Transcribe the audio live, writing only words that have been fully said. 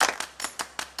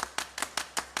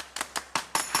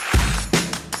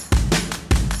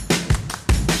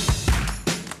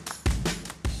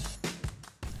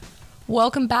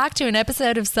Welcome back to an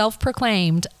episode of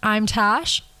Self-Proclaimed. I'm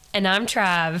Tash. And I'm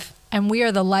Trav. And we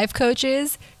are the life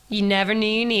coaches you never knew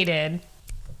you needed.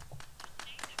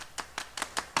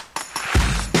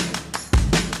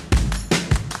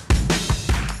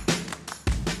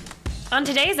 On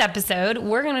today's episode,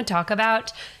 we're going to talk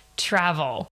about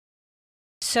travel.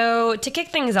 So to kick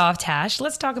things off, Tash,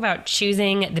 let's talk about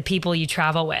choosing the people you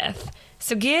travel with.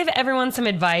 So give everyone some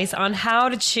advice on how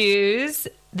to choose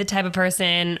the type of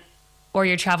person or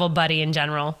your travel buddy in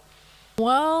general.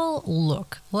 Well,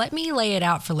 look, let me lay it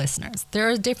out for listeners. There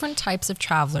are different types of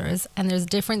travelers and there's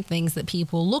different things that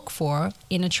people look for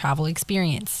in a travel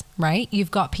experience, right?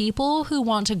 You've got people who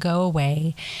want to go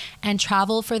away and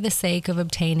travel for the sake of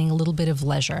obtaining a little bit of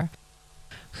leisure,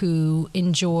 who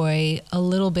enjoy a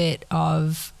little bit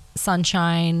of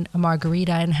sunshine, a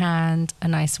margarita in hand, a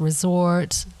nice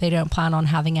resort. They don't plan on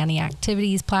having any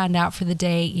activities planned out for the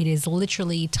day. It is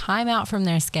literally time out from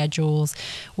their schedules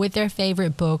with their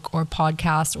favorite book or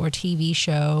podcast or TV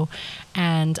show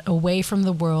and away from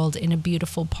the world in a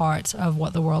beautiful part of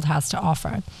what the world has to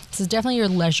offer. This is definitely your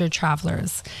leisure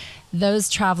travelers. Those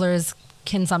travelers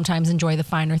can sometimes enjoy the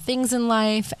finer things in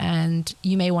life, and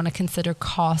you may want to consider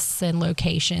costs and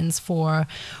locations for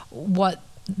what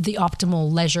the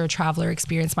optimal leisure traveler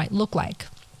experience might look like.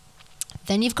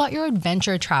 Then you've got your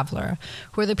adventure traveler,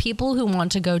 who are the people who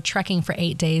want to go trekking for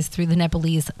 8 days through the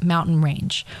Nepalese mountain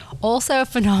range. Also a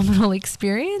phenomenal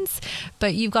experience,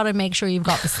 but you've got to make sure you've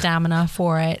got the stamina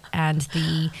for it and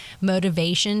the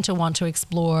motivation to want to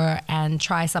explore and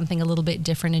try something a little bit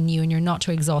different and new, and you're not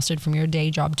too exhausted from your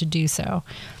day job to do so.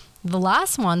 The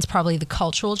last one's probably the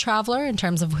cultural traveler in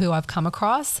terms of who I've come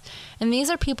across. And these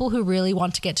are people who really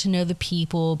want to get to know the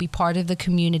people, be part of the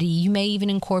community. You may even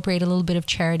incorporate a little bit of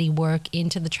charity work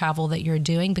into the travel that you're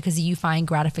doing because you find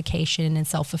gratification and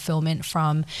self-fulfillment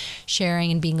from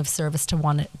sharing and being of service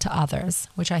to others,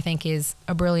 which I think is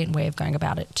a brilliant way of going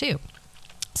about it too.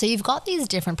 So you've got these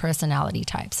different personality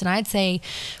types. And I'd say,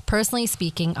 personally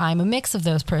speaking, I'm a mix of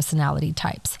those personality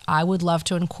types. I would love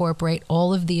to incorporate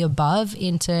all of the above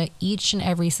into each and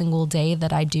every single day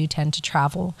that I do tend to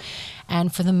travel.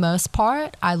 And for the most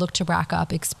part, I look to rack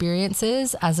up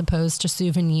experiences as opposed to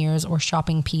souvenirs or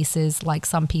shopping pieces like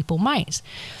some people might.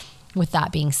 With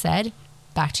that being said,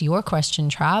 back to your question,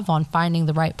 Trav, on finding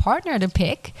the right partner to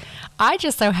pick, I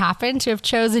just so happen to have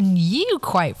chosen you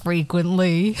quite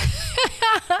frequently.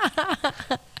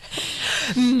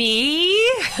 Me?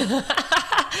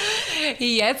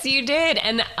 Yes, you did.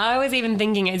 And I was even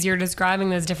thinking, as you're describing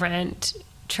those different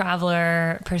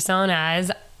traveler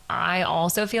personas, I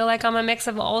also feel like I'm a mix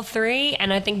of all three.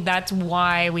 And I think that's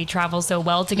why we travel so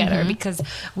well together, because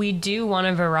we do want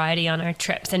a variety on our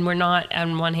trips. And we're not,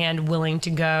 on one hand, willing to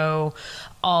go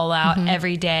all out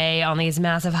every day on these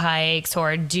massive hikes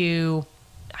or do,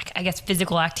 I guess,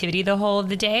 physical activity the whole of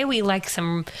the day. We like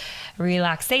some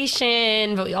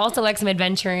relaxation, but we also like some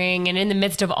adventuring. And in the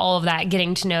midst of all of that,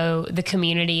 getting to know the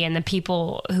community and the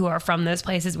people who are from those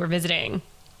places we're visiting.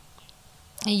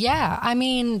 Yeah, I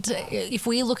mean, if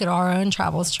we look at our own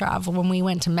travel, when we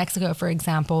went to Mexico, for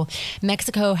example,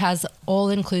 Mexico has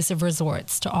all-inclusive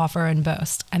resorts to offer and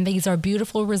boast. And these are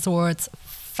beautiful resorts,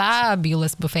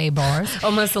 fabulous buffet bars.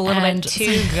 Almost a little bit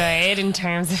too good in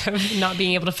terms of not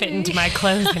being able to fit into my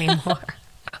clothes anymore.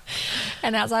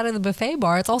 And outside of the buffet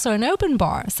bar, it's also an open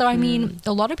bar. So, I mean,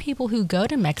 a lot of people who go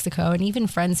to Mexico, and even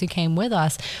friends who came with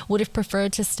us, would have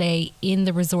preferred to stay in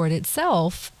the resort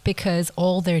itself because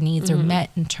all their needs are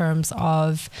met in terms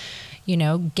of, you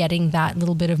know, getting that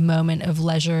little bit of moment of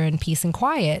leisure and peace and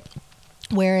quiet.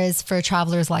 Whereas for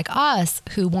travelers like us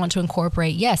who want to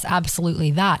incorporate, yes,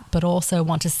 absolutely that, but also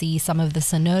want to see some of the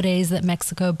cenotes that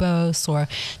Mexico boasts, or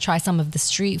try some of the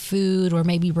street food, or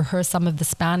maybe rehearse some of the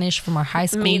Spanish from our high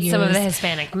school years. Meet some of the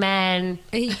Hispanic men.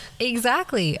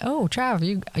 Exactly. Oh,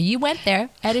 Trav, you went there.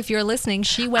 Ed, if you're listening,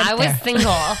 she went there. I was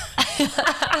single.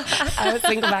 I was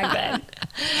single back then.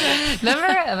 Remember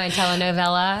my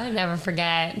telenovela? Never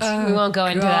forget. We won't go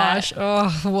into that.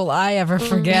 Oh, will I ever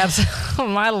forget? Oh,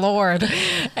 my Lord.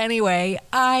 Anyway,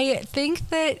 I think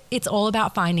that it's all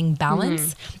about finding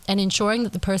balance and ensuring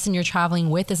that the person you're traveling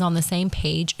with is on the same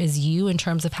page as you in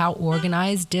terms of how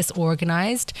organized,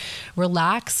 disorganized,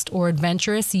 relaxed, or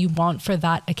adventurous you want for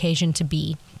that occasion to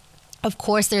be. Of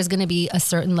course, there's going to be a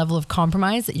certain level of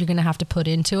compromise that you're going to have to put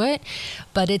into it,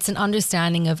 but it's an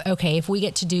understanding of, okay, if we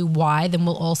get to do Y, then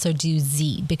we'll also do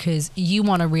Z, because you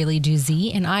want to really do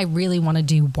Z and I really want to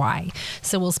do Y.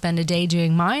 So we'll spend a day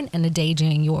doing mine and a day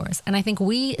doing yours. And I think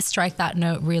we strike that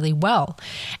note really well.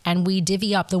 And we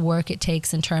divvy up the work it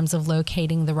takes in terms of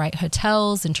locating the right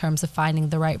hotels, in terms of finding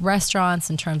the right restaurants,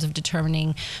 in terms of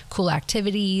determining cool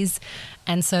activities.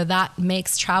 And so that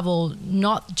makes travel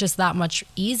not just that much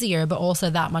easier, but also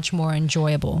that much more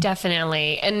enjoyable.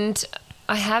 Definitely. And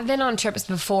I have been on trips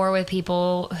before with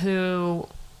people who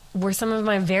were some of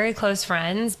my very close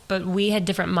friends, but we had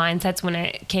different mindsets when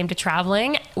it came to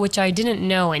traveling, which I didn't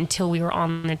know until we were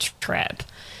on the trip.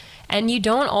 And you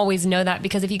don't always know that,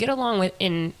 because if you get along with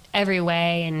in every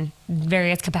way in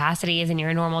various capacities in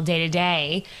your normal day to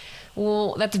day,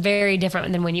 well, that's very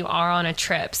different than when you are on a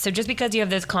trip. So just because you have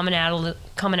those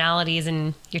commonalities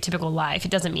in your typical life,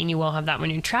 it doesn't mean you will have that when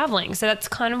you're traveling. So that's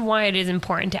kind of why it is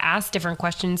important to ask different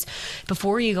questions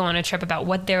before you go on a trip about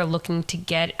what they're looking to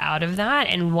get out of that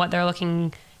and what they're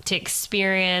looking to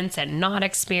experience and not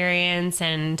experience.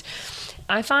 And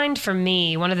I find for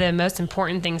me, one of the most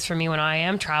important things for me when I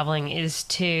am traveling is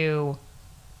to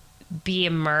be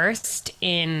immersed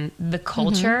in the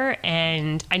culture.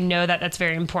 And I know that that's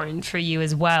very important for you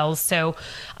as well. So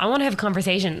I want to have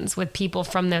conversations with people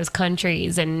from those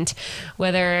countries, and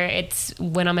whether it's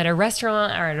when I'm at a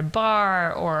restaurant or at a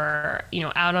bar or, you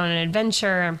know, out on an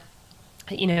adventure,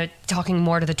 you know, talking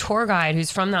more to the tour guide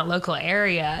who's from that local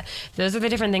area. Those are the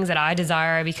different things that I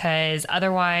desire, because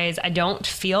otherwise I don't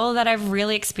feel that I've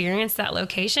really experienced that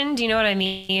location. Do you know what I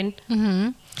mean?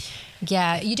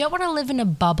 Yeah, you don't want to live in a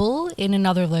bubble in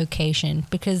another location,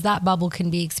 because that bubble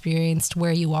can be experienced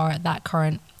where you are at that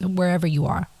current, wherever you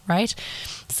are, right?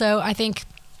 So I think,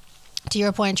 to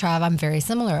your point, Trav, I'm very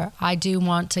similar. I do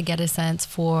want to get a sense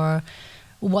for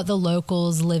what the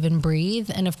locals live and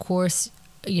breathe. And of course,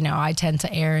 you know, I tend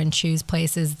to err and choose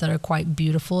places that are quite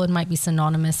beautiful and might be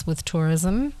synonymous with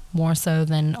tourism more so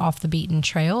than off the beaten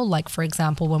trail. Like, for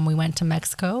example, when we went to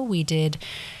Mexico, we did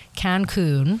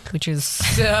Cancun, which is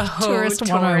so Tourist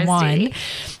 101,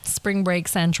 Spring Break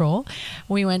Central.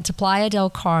 We went to Playa del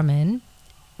Carmen,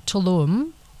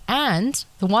 Tulum, and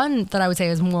the one that I would say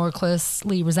is more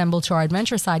closely resembled to our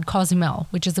adventure side, Cozumel,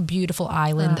 which is a beautiful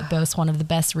island that boasts one of the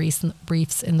best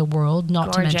reefs in the world,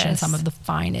 not to mention some of the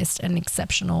finest and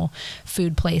exceptional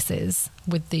food places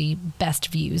with the best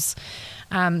views.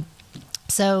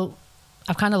 So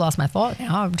I've kind of lost my thought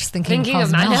now. I'm just thinking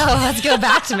of, I know, let's go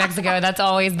back to Mexico. That's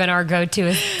always been our go-to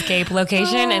escape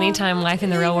location. Anytime life in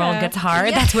the real world gets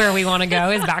hard, that's where we want to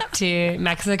go, is back to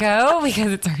Mexico,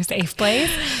 because it's our safe place,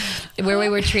 where we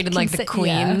were treated like the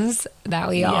queens that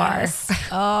we are.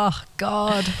 Oh,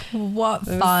 God. What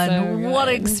fun. So what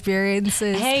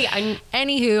experiences. Hey,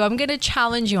 Anywho, I'm going to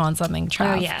challenge you on something,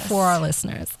 Trav, for our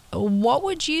listeners. What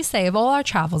would you say of all our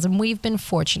travels? And we've been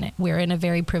fortunate. We're in a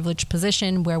very privileged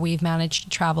position where we've managed to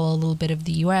travel a little bit of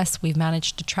the US. We've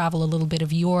managed to travel a little bit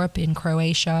of Europe in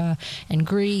Croatia and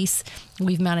Greece.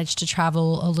 We've managed to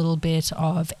travel a little bit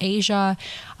of Asia.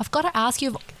 I've got to ask you,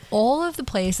 of all of the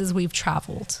places we've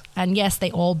traveled, and yes, they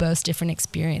all boast different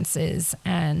experiences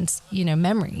and, you know,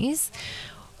 memories,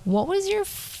 what was your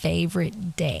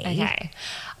favorite day? Okay.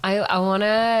 I want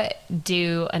to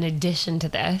do an addition to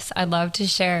this. I'd love to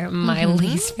share my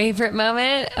least favorite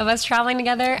moment of us traveling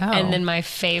together, and then my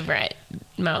favorite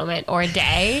moment or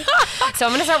day. So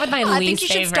I'm going to start with my least favorite. I think you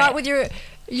should start with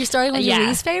you're starting with your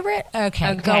least favorite?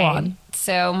 Okay, go on.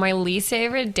 So my least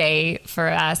favorite day for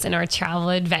us in our travel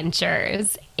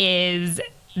adventures is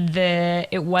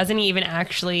it wasn't even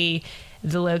actually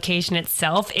the location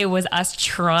itself. It was us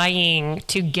trying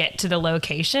to get to the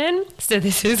location. So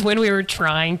this is when we were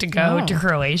trying to go to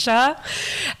Croatia,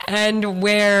 and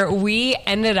where we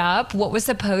ended up, what was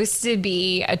supposed to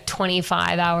be a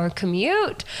 25-hour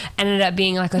commute ended up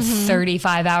being like a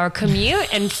 35-hour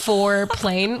commute, and four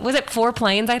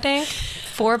planes, I think?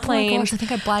 4 planes. Oh my gosh, I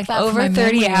think I blacked that over from my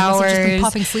 30 memory. hours. I've just been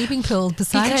popping sleeping pills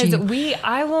beside you. Because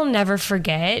I will never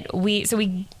forget. We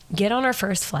get on our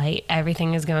first flight.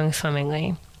 Everything is going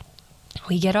swimmingly.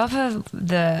 We get off of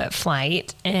the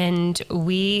flight and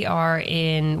we are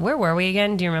in, where were we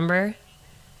again? Do you remember?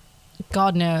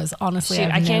 God knows. Honestly,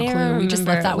 I have can't no even clue. remember. We just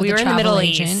left that with We the were in the travel Middle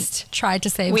agent. East. Tried to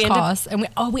save costs. And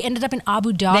we ended up in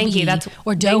Abu Dhabi. Thank you.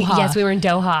 Or Doha. Yes, we were in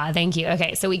Doha. Thank you.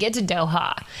 Okay, so we get to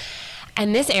Doha.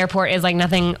 And this airport is like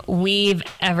nothing we've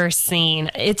ever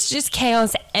seen. It's just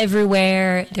chaos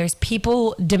everywhere. There's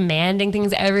people demanding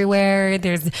things everywhere.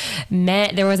 There was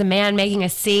a man making a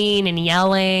scene and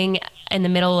yelling in the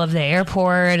middle of the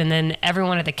airport, and then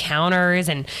everyone at the counters,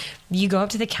 and you go up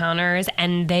to the counters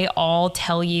and they all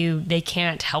tell you they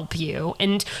can't help you.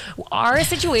 And our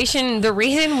situation, the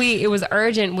reason it was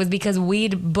urgent was because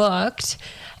we'd booked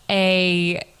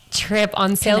a trip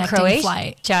on Sail Croatia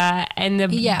flight. And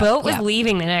the boat was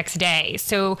leaving the next day,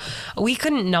 so we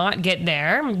couldn't not get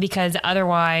there, because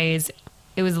otherwise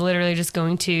it was literally just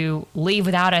going to leave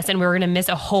without us, and we were going to miss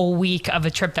a whole week of a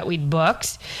trip that we'd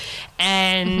booked.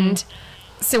 And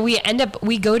So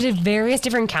we go to various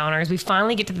different counters. We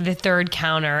finally get to the third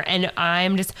counter, and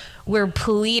we're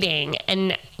pleading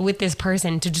and with this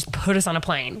person to just put us on a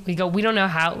plane. We go, we don't know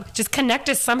how, just connect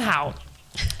us somehow.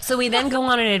 So we then go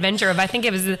on an adventure of, I think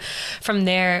it was from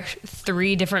there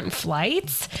 3 different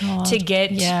flights to get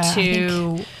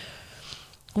to.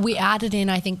 We added in,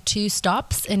 I think, 2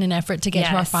 stops in an effort to get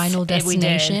to our final we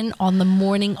destination did. on the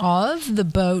morning of the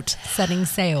boat setting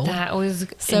sail. That was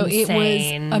so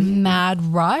insane. It was a mad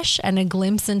rush and a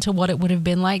glimpse into what it would have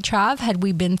been like, Trav, had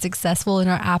we been successful in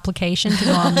our application to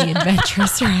go on the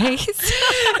adventurous race.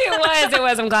 It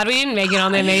was. I'm glad we didn't make it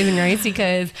on the Amazing Race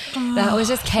because that was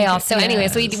just chaos. So anyway,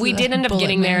 so we did end up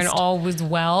getting there and all was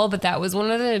well, but that was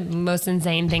one of the most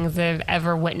insane things I've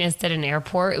ever witnessed at an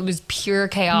airport. It was pure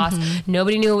chaos.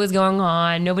 Nobody knew what was going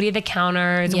on. Nobody at the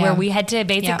counters where we had to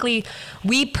basically,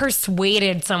 we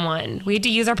persuaded someone. We had to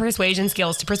use our persuasion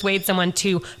skills to persuade someone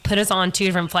to put us on 2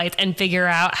 different flights and figure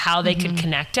out how they could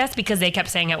connect us because they kept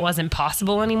saying it wasn't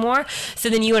possible anymore. So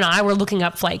then you and I were looking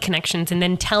up flight connections and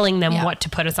then telling them what to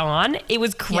put us on. It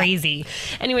was crazy.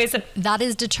 Anyway, so that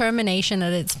is determination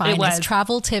at its finest.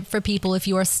 Travel tip for people: if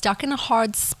you are stuck in a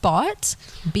hard spot,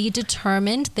 be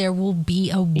determined. There will be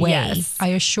a way. Yes. I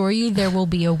assure you, there will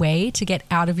be a way to get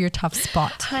out of your tough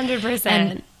spot. 100%.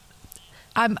 And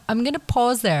I'm going to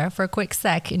pause there for a quick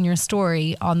sec in your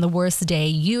story on the worst day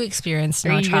you experienced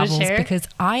in our travels, because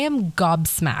I am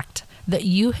gobsmacked that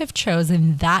you have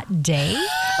chosen that day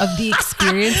of the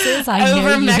experiences I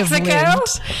know you Mexico? have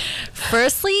lived.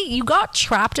 Firstly, you got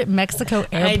trapped at Mexico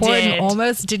airport and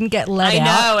almost didn't get let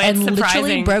out. It's and surprising.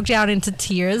 Literally broke down into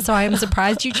tears. So I am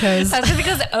surprised you chose. That's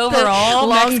because overall,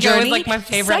 long Mexico journey. was like my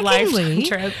favorite life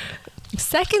trip.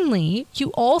 Secondly, you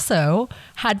also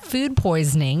had food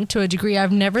poisoning to a degree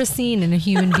I've never seen in a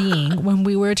human being when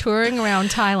we were touring around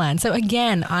Thailand. So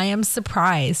again, I am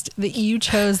surprised that you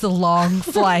chose the long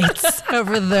flights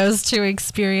over those 2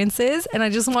 experiences. And I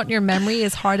just want your memory,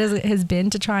 as hard as it has been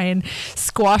to try and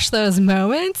squash those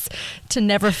moments, to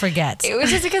never forget. It was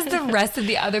just because the rest of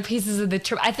the other pieces of the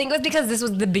trip, I think it was because this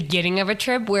was the beginning of a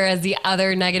trip, whereas the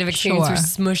other negative experiences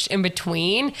were smushed in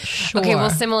between. Okay, well,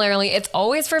 similarly, it's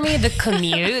always for me the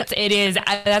commute.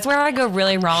 That's where I go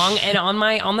really wrong. And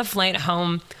on the flight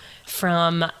home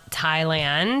from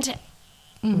Thailand,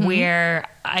 where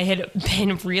I had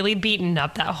been really beaten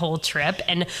up that whole trip,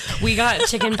 and we got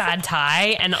chicken pad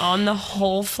thai, and on the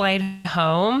whole flight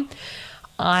home,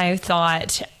 I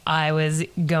thought I was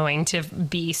going to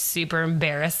be super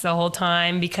embarrassed the whole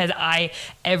time because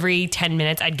every 10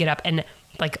 minutes I'd get up and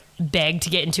like beg to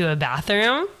get into a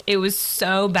bathroom. It was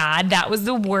so bad. That was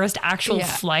the worst actual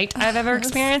flight I've ever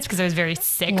experienced because I was very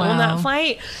sick on that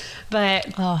flight. But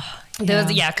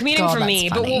commuting for me.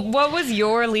 Funny. But what was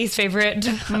your least favorite,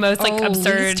 most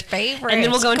absurd least favorite? And then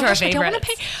we'll go into our favorites.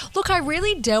 I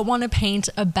really don't want to paint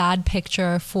a bad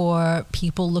picture for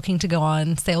people looking to go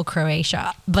on Sail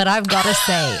Croatia, but I've got to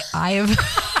say, I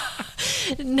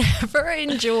have never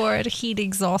endured heat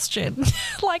exhaustion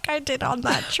like I did on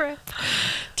that trip.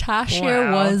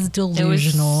 Tasha was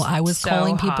delusional. I was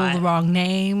calling people the wrong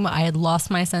name. I had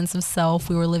lost my sense of self.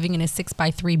 We were living in a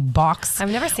 6x3 box. I've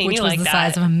never seen which you was like the that.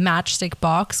 size of a matchstick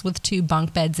box with 2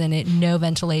 bunk beds in it, no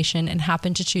ventilation, and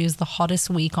happened to choose the hottest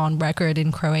week on record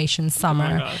in Croatian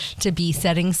summer to be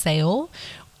setting sail.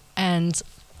 And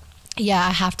yeah, I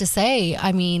have to say,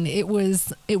 I mean, it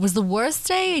was the worst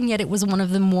day, and yet it was one of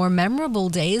the more memorable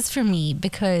days for me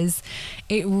because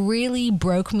it really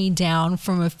broke me down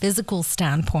from a physical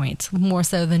standpoint, more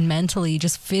so than mentally.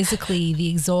 Just physically, the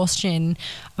exhaustion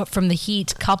from the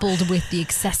heat coupled with the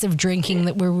excessive drinking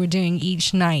that we were doing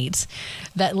each night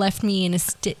that left me in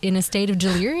a state of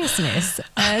deliriousness.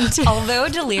 And although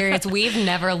delirious, we've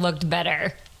never looked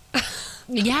better.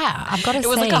 Yeah, I've got to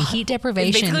say, like heat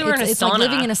deprivation. Basically, we're in a it's sauna. like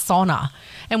living in a sauna.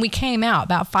 And we came out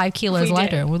about 5 kilos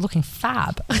later and we're looking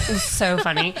fab. It's so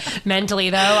funny. Mentally,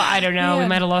 though, I don't know. We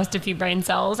might have lost a few brain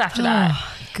cells after that.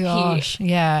 Oh, gosh.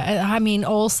 Yeah. I mean,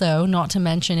 also, not to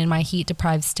mention in my heat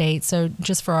deprived state. So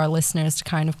just for our listeners to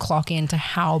kind of clock into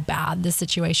how bad the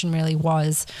situation really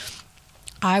was.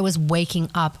 I was waking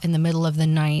up in the middle of the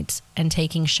night and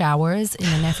taking showers in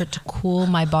an effort to cool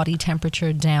my body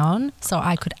temperature down so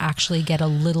I could actually get a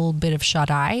little bit of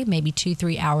shut-eye, maybe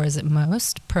 2-3 hours at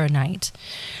most per night.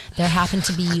 There happened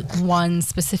to be one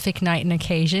specific night and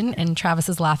occasion, and Travis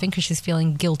is laughing because she's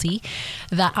feeling guilty,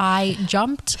 that I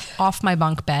jumped off my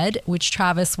bunk bed, which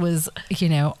Travis was,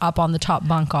 up on the top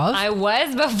bunk of. I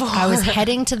was before. I was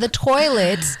heading to the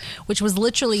toilet, which was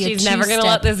literally She's a never gonna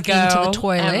let this go into the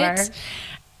toilet. Ever.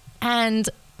 And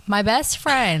my best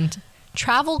friend,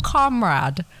 travel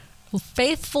comrade,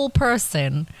 faithful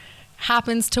person,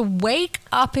 happens to wake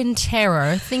up in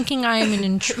terror, thinking I am an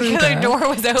intruder. The door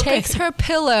was open. Takes her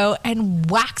pillow and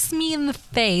whacks me in the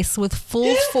face with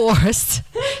full force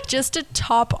just to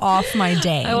top off my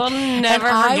day. I will never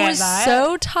and forget I was that.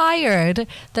 so tired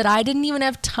that I didn't even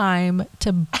have time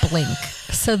to blink.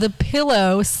 So the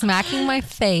pillow smacking my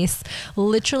face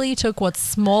literally took what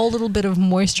small little bit of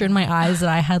moisture in my eyes that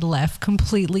I had left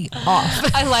completely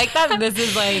off. I like that this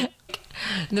is like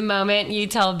the moment you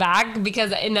tell back,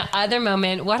 because in the other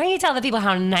moment, why don't you tell the people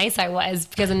how nice I was?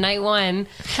 Because in night one,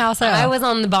 How so? I was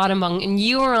on the bottom bunk and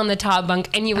you were on the top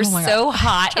bunk, and you were Oh my so God.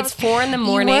 hot. It's 4 a.m.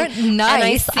 You weren't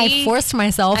nice. I forced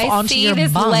myself onto your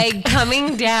this bunk. leg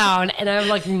coming down, and I'm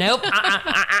like, nope.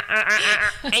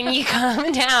 And you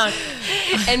come down.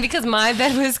 And because my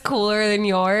bed was cooler than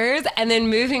yours, and then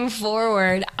moving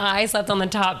forward, I slept on the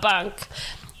top bunk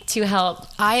to help.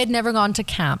 I had never gone to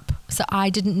camp, so I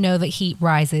didn't know that heat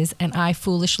rises, and I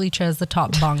foolishly chose the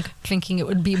top bunk, thinking it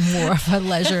would be more of a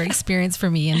leisure experience for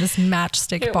me in this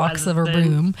matchstick It box of a wasn't.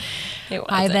 room. It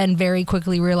I wasn't. then very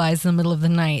quickly realized in the middle of the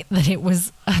night that it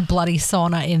was a bloody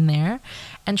sauna in there.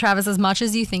 And Travis, as much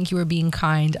as you think you were being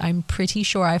kind, I'm pretty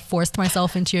sure I forced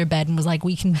myself into your bed and was like,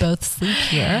 we can both sleep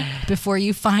here, before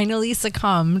you finally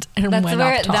succumbed and That's went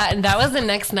where up top. that was the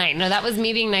next night. No, that was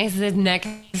me being nice the next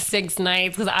 6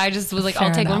 nights, because I just was like, Fair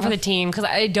I'll take one enough. for the team, because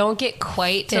I don't get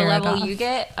quite to the Fair level enough. you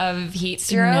get of heat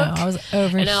stroke. No, I was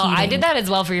overheating. No, I did that as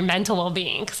well for your mental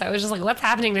well-being, because I was just like, what's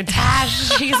happening to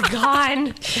Tash? She's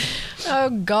gone. Oh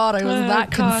God, I was Oh,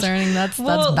 that gosh. concerning. That's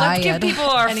Well, bad. let's give people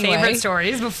our Anyway. favorite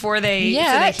stories before they.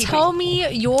 Yeah, so they keep tell me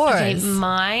yours. Okay,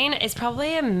 mine is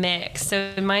probably a mix.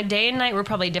 So my day and night were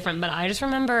probably different, but I just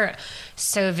remember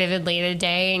so vividly the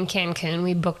day in Cancun.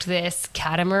 We booked this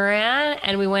catamaran,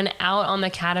 and we went out on the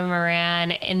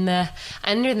catamaran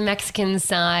under the Mexican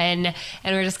sun, and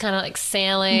we were just kind of like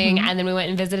sailing. And then we went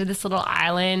and visited this little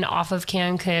island off of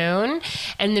Cancun,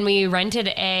 and then we rented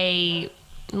a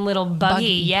little buggy.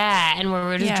 Yeah, and we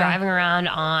were just Yeah. driving around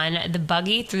on the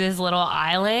buggy through this little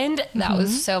island. That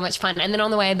was so much fun. And then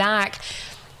on the way back,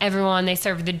 they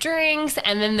served the drinks,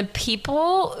 and then the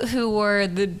people who were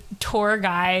the tour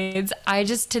guides, I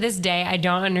just, to this day, I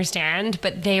don't understand,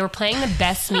 but they were playing the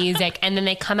best music, and then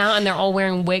they come out and they're all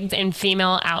wearing wigs and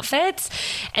female outfits,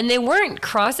 and they weren't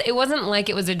it wasn't like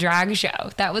it was a drag show.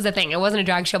 That was the thing. It wasn't a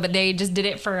drag show, but they just did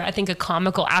it for, I think, a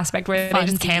comical aspect, where they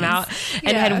just came Funsies. out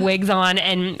and Yeah. had wigs on,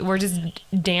 and were just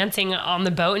dancing on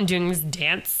the boat and doing this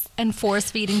dance. And force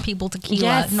feeding people tequila.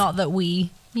 Yes. Not that we,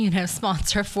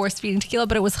 sponsor force feeding tequila,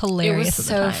 but it was It hilarious. was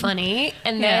at the so time. funny.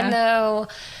 And Yeah. then though,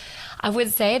 I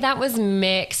would say that was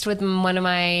mixed with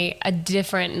a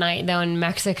different night though in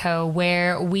Mexico,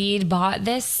 where we'd bought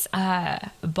this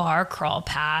bar crawl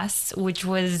pass, which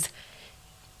was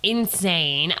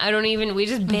insane. We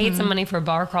just paid some money for a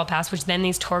bar crawl pass, which then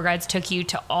these tour guides took you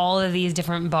to all of these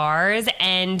different bars,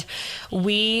 and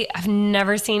I've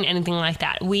never seen anything like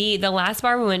that. The last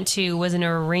bar we went to was an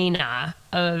arena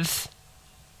of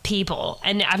people,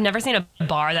 and I've never seen a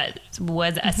bar that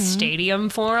was a stadium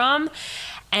for them.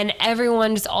 And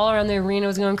everyone just all around the arena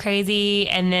was going crazy.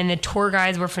 And then the tour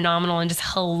guides were phenomenal and just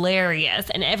hilarious.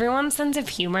 And everyone's sense of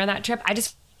humor that trip, I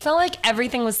just felt like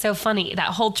everything was so funny that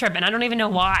whole trip. And I don't even know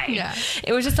why. Yeah.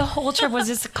 It was just, the whole trip was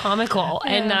just comical.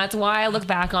 And that's why I look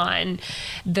back on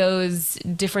those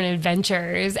different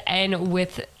adventures and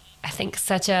with, I think,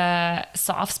 such a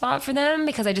soft spot for them,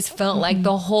 because I just felt like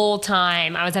the whole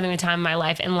time I was having the time of my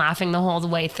life and laughing the whole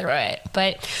way through it.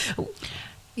 But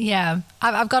Yeah,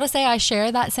 I've got to say I share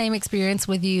that same experience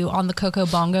with you on the Coco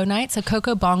Bongo night. So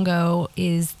Coco Bongo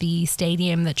is the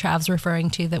stadium that Trav's referring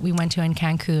to that we went to in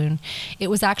Cancun. It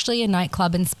was actually a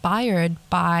nightclub inspired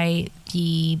by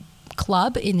the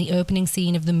club in the opening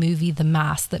scene of the movie The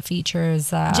Mask that features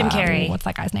Jim Carrey. What's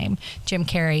that guy's name? Jim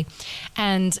Carrey.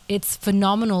 And it's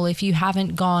phenomenal. If you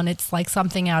haven't gone, it's like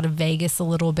something out of Vegas a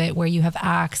little bit, where you have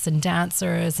acts and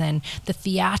dancers and the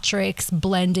theatrics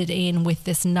blended in with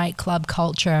this nightclub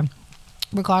culture.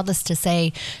 Regardless to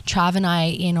say, Trav and I,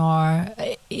 in our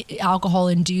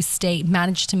alcohol-induced state,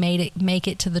 managed to make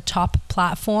it to the top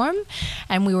platform,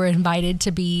 and we were invited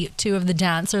to be two of the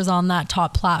dancers on that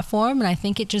top platform. And I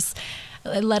think it just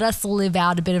let us live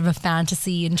out a bit of a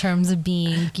fantasy in terms of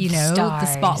being, the Stars.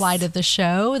 spotlight of the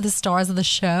show, the stars of the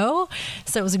show.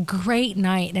 So it was a great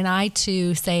night, and I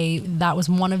too say that was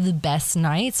one of the best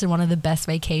nights and one of the best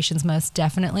vacations, most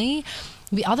definitely.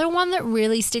 The other one that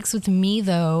really sticks with me,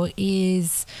 though,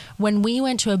 is when we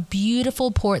went to a beautiful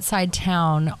portside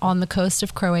town on the coast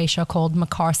of Croatia called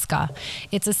Makarska.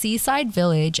 It's a seaside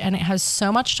village, and it has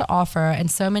so much to offer,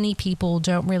 and so many people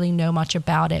don't really know much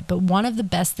about it. But one of the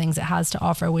best things it has to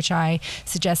offer, which I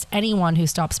suggest anyone who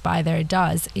stops by there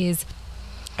does, is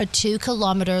a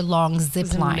 2-kilometer long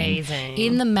zip line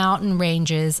in the mountain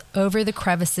ranges over the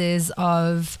crevices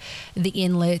of the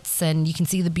inlets, and you can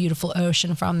see the beautiful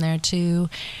ocean from there too.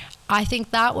 I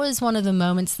think that was one of the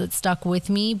moments that stuck with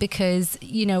me because,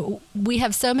 you know, we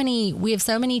have so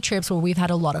many trips where we've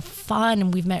had a lot of fun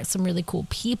and we've met some really cool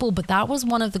people, but that was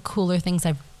one of the cooler things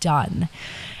I've done.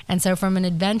 And so from an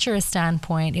adventurous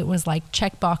standpoint, it was like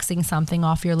checkboxing something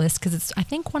off your list because it's, I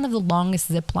think, one of the longest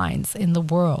zip lines in the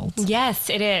world. Yes,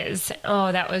 it is.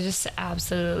 Oh, that was just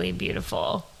absolutely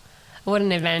beautiful. What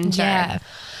an adventure. Yeah.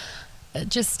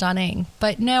 Just stunning.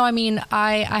 But no, I mean,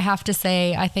 I have to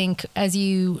say, I think as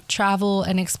you travel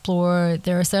and explore,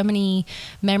 there are so many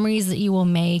memories that you will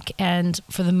make. And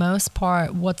for the most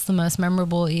part, what's the most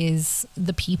memorable is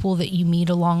the people that you meet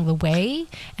along the way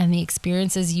and the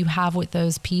experiences you have with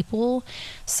those people.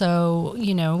 So,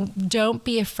 you know, don't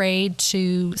be afraid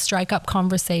to strike up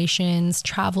conversations,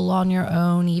 travel on your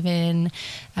own, even,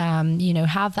 you know,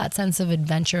 have that sense of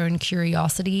adventure and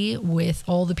curiosity with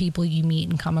all the people you meet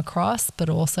and come across, but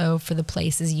also for the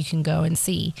places you can go and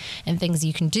see and things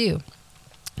you can do.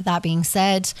 That being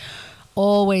said,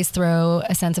 always throw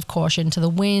a sense of caution to the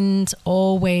wind.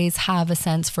 Always have a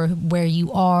sense for where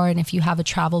you are, and if you have a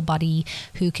travel buddy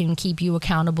who can keep you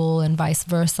accountable, and vice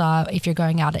versa. If you're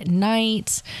going out at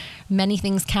night, many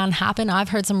things can happen. I've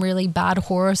heard some really bad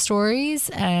horror stories,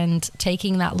 and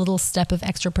taking that little step of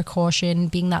extra precaution,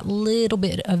 being that little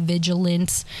bit of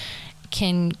vigilant,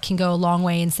 can go a long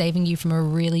way in saving you from a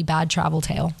really bad travel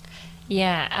tale.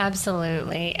 Yeah,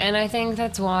 absolutely. And I think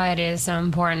that's why it is so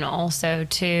important also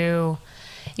to,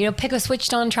 you know, pick a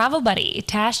switched on travel buddy.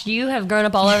 Tash, you have grown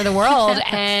up all over the world,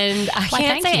 and I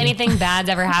can't say anything bad's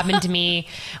ever happened to me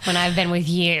when I've been with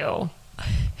you.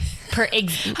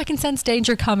 I can sense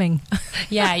danger coming.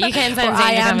 Yeah, you can sense danger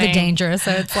coming. I am the danger,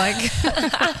 so it's like...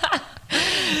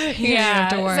 you yeah. don't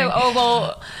have to worry.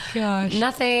 So, gosh.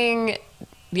 Nothing...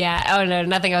 Yeah. Oh, no,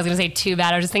 nothing I was going to say too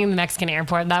bad. I was just thinking the Mexican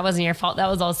airport. That wasn't your fault. That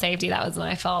was all safety. That was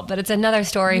my fault. But it's another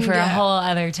story for a whole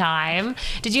other time.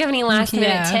 Did you have any last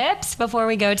minute tips before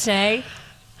we go today?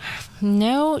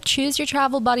 No, choose your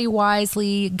travel buddy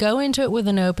wisely. Go into it with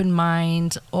an open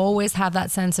mind. Always have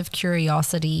that sense of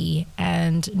curiosity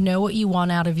and know what you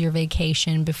want out of your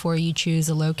vacation before you choose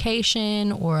a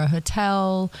location or a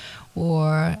hotel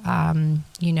or,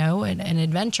 you know, an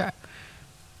adventure.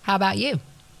 How about you?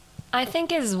 I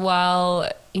think as well,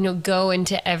 you know, go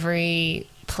into every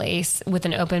place with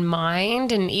an open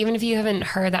mind. And even if you haven't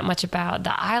heard that much about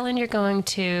the island you're going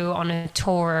to on a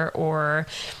tour, or,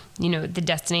 you know, the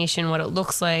destination, what it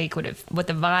looks like, what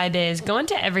the vibe is, go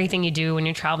into everything you do when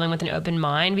you're traveling with an open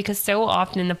mind, because so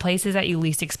often the places that you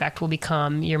least expect will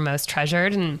become your most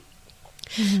treasured. And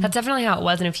that's definitely how it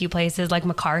was in a few places, like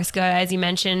Makarska, as you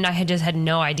mentioned. I had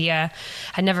no idea.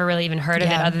 I'd never really even heard of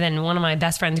it, other than one of my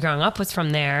best friends growing up was from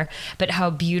there. But how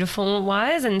beautiful it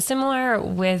was. And similar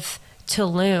with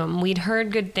Tulum, we'd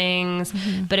heard good things,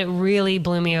 but it really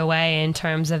blew me away in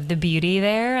terms of the beauty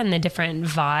there and the different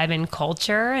vibe and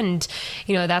culture. And,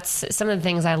 you know, that's some of the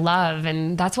things I love.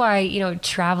 And that's why, you know,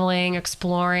 traveling,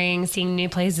 exploring, seeing new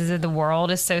places of the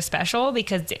world is so special,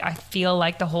 because I feel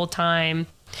like the whole time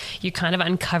you're kind of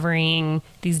uncovering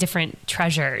these different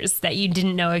treasures that you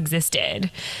didn't know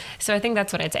existed. So I think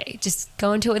that's what I'd say. Just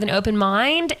go into it with an open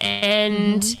mind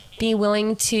and be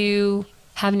willing to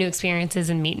have new experiences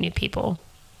and meet new people.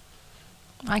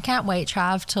 I can't wait,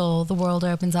 Trav, till the world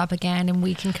opens up again and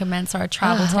we can commence our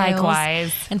travel tales.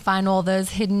 Likewise. And find all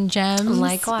those hidden gems.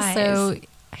 Likewise. So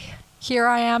here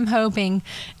I am hoping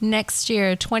next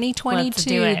year,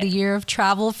 2022, the year of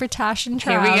travel for Tash and Trav.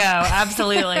 Here we go.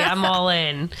 Absolutely. I'm all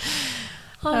in.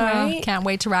 All right. Can't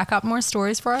wait to rack up more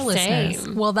stories for our listeners.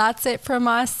 Well, that's it from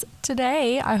us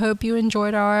today. I hope you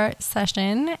enjoyed our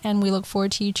session, and we look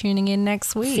forward to you tuning in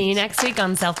next week. See you next week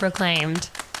on Self Proclaimed.